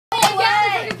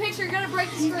you're gonna break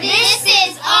the screen. This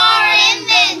is our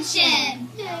invention.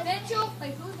 Mitchell,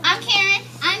 I'm Karen.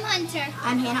 I'm Hunter.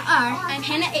 I'm Hannah R. I'm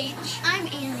Hannah H. I'm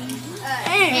Annie.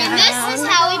 And this is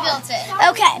how we built it.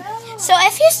 Okay, so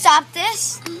if you stop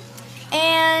this,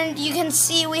 and you can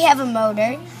see we have a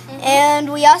motor,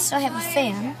 and we also have a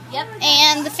fan. Yep.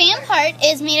 And the fan part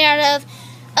is made out of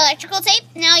electrical tape.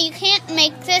 Now you can't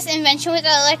make this invention with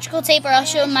electrical tape or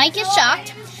else you might get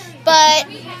shocked. But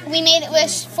we made it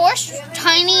with 4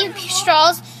 tiny pieces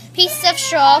of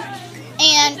straw,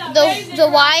 and the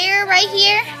wire right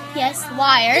here. Yes,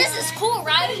 wire. This is cool,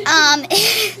 right?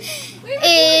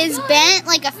 Is bent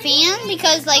like a fan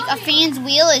because like a fan's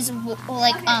wheel is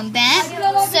bent.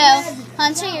 So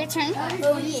Hunter, your turn.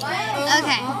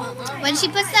 Okay. When she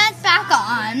puts that back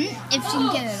on, if she can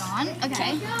get it on,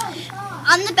 okay.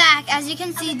 On the back, as you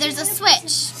can see, there's a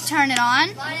switch. Turn it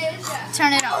on.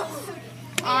 Turn it off.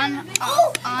 On,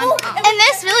 off, on, off. And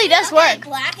this really does work.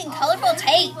 Black and colorful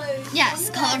tape. Yes,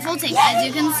 colorful tape, as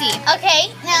you can see. Okay,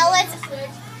 now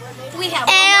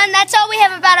And that's all we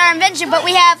have about our invention, but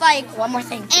we have like one more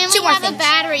thing. and Two we more have things. a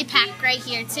battery pack right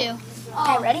here too.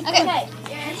 Okay, ready? Okay.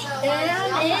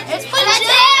 Let's put Let's